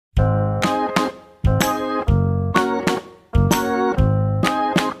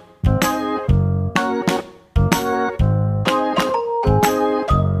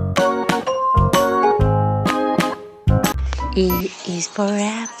E is for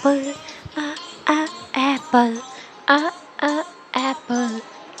apple, apple, apple.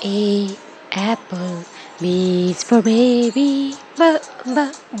 A, apple. B is for baby,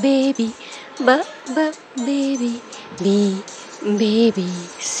 baby, baby. B, baby.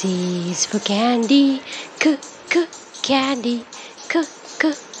 C is for candy, candy,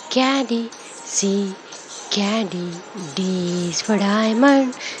 candy. C, candy. D is for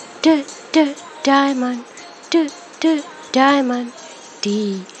diamond, diamond, diamond.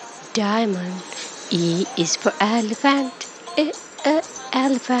 D, diamond. E is for elephant,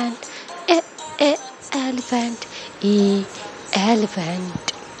 elephant, elephant. E,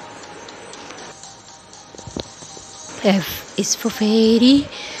 elephant. F is for fairy,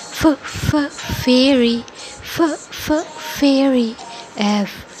 fairy, fairy. F,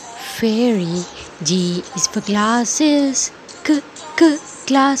 fairy. G is for glasses,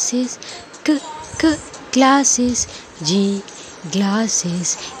 glasses, glasses. G,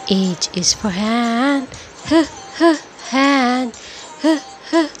 glasses. H is for hand, hand,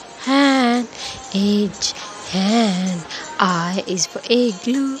 hand. H, hand. I is for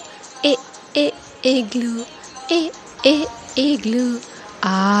igloo, igloo, igloo.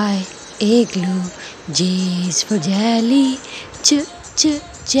 I, igloo. J is for jelly,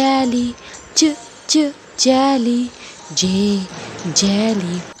 jelly, jelly. J,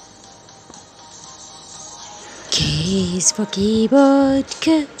 jelly. K is for keyboard,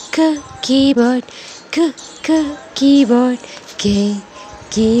 keyboard, keyboard. K,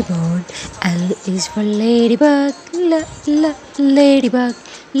 keyboard. L is for ladybug, ladybug,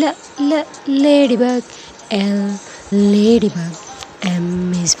 ladybug. L, ladybug.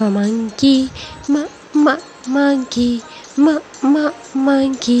 M is for monkey, monkey,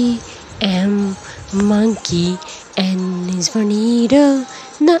 monkey. M, monkey. N is for needle,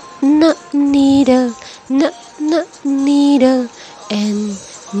 needle, needle. N,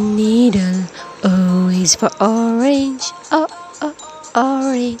 needle. O is for orange,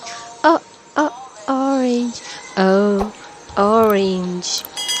 orange, orange. O, orange.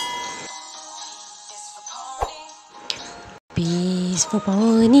 P is for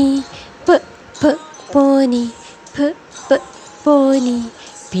pony, pony, pony.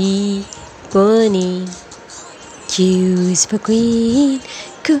 P, pony. Q is for queen,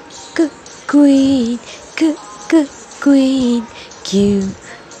 queen, queen. Q,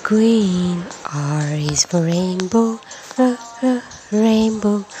 queen. R is for rainbow,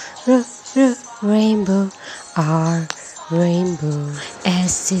 rainbow, rainbow. R, rainbow.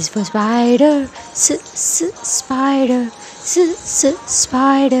 S is for spider, spider,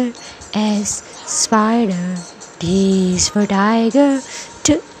 spider. S, spider. T is for tiger,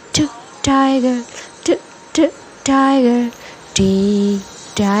 tiger, tiger. T,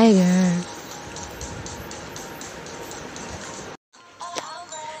 tiger.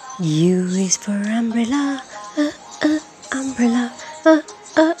 U is for umbrella, umbrella,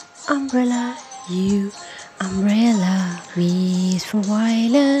 umbrella. U, umbrella. V is for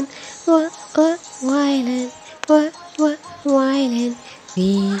violin, violin, violin. V,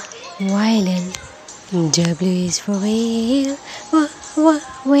 violin. W is for whale,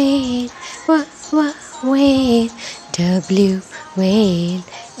 whale, whale. W, whale.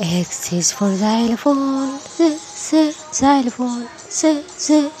 X is for xylophone, xylophone,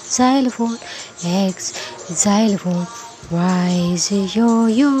 xylophone. X, xylophone. Y is a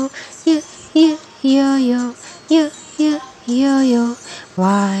yo-yo, yo-yo, yo-yo.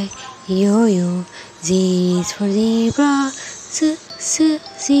 Y, yo-yo. Z is for zebra,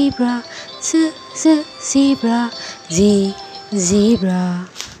 zebra, zebra. Z, zebra.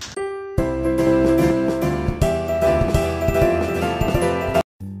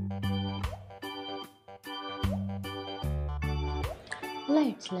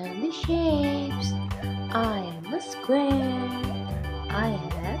 Let's learn the shapes. I am a square. I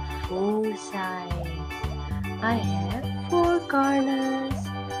have 4 sides. I have 4 corners.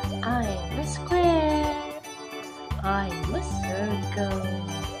 I am a square. I am a circle.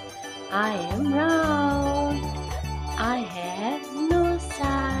 I am round. I have no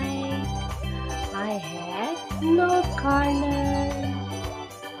sides. I have no corners.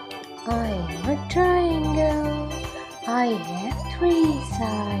 I am a triangle. I have 3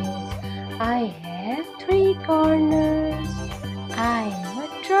 sides. I have 3 corners. I am a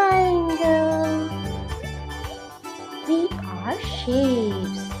triangle. We are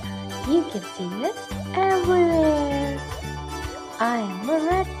shapes. You can see us everywhere. I am a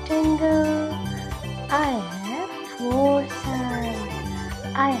rectangle. I have 4 sides.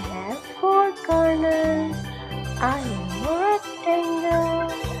 I have 4 corners. I am a rectangle.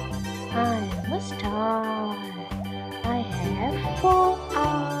 I am a star. I have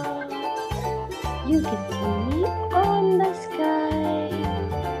You can see me on the sky.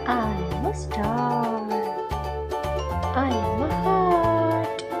 I am a star. I am a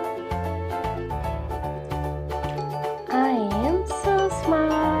heart. I am so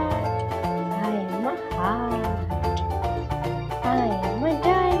smart. I am a heart. I am a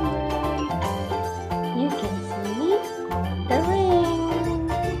diamond. You can see me on the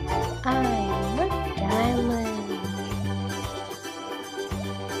ring. I am a diamond.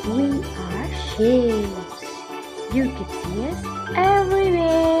 We are shapes. You can see us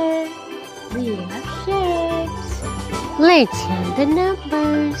everywhere. We are shapes. Let's learn the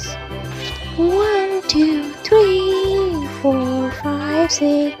numbers. 1, 2, 3, 4, 5,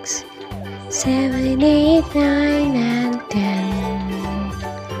 6, 7, 8, 9, and 10.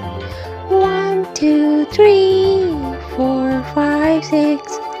 1, 2, 3, 4, 5,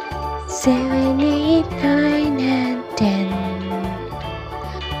 6, 7, 8, 9, and 10.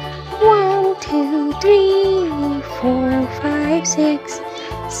 1, 2, 3, 4, 5, 6,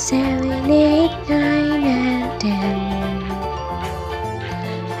 7, 8, 9, and 10.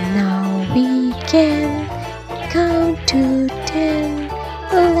 Now we can count to 10.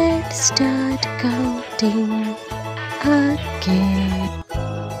 Let's start counting again.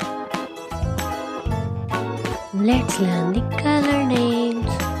 Let's learn the color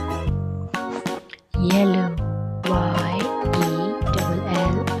names. Yellow, Y-E-L-L-O-W,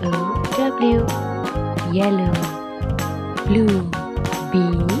 yellow. Blue,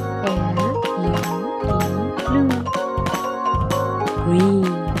 B-L-U-E, blue.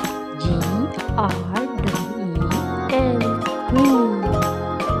 Green, G-R-E-E-N, green.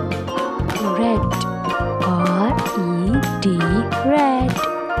 Red, R-E-D, red.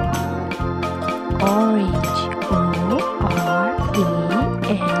 Orange, O-R-A-N-G-E,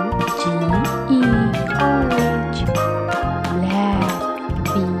 orange. Black,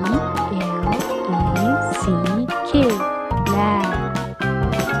 B-L-A-C-K, black.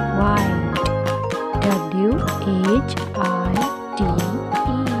 White, W-H-I-T-E,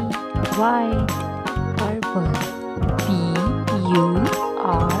 white. Purple, P-U-R-P-L-E,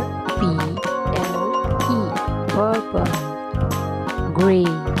 purple. Gray,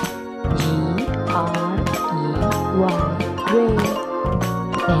 G-R-E-Y, gray.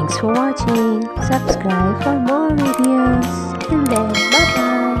 Thanks for watching. Subscribe for more videos. Till then, bye-bye.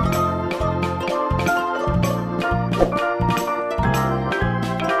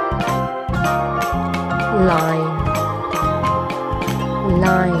 Line,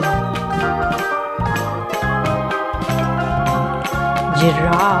 line.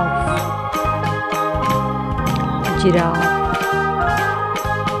 Giraffe, giraffe.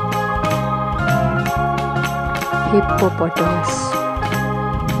 Hippopotamus,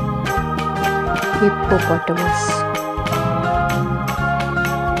 hippopotamus.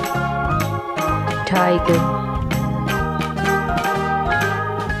 Tiger,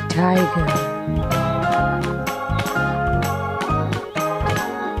 tiger.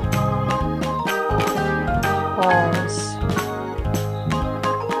 Horse,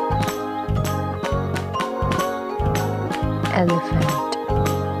 elephant,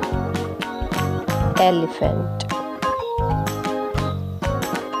 elephant.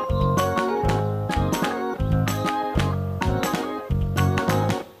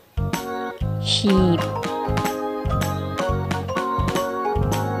 Sheep,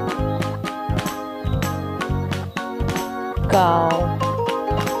 cow,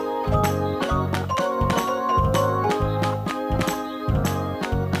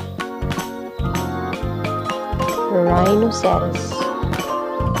 rhinoceros,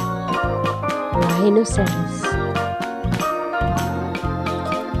 rhinoceros.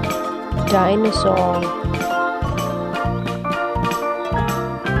 Dinosaur,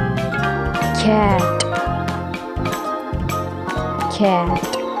 cat, cat.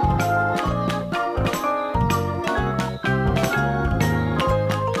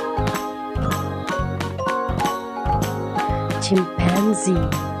 Chimpanzee,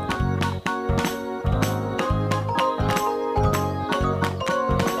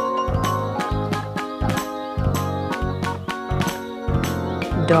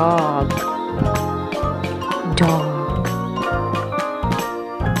 dog, dog.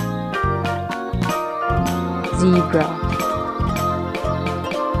 Zebra,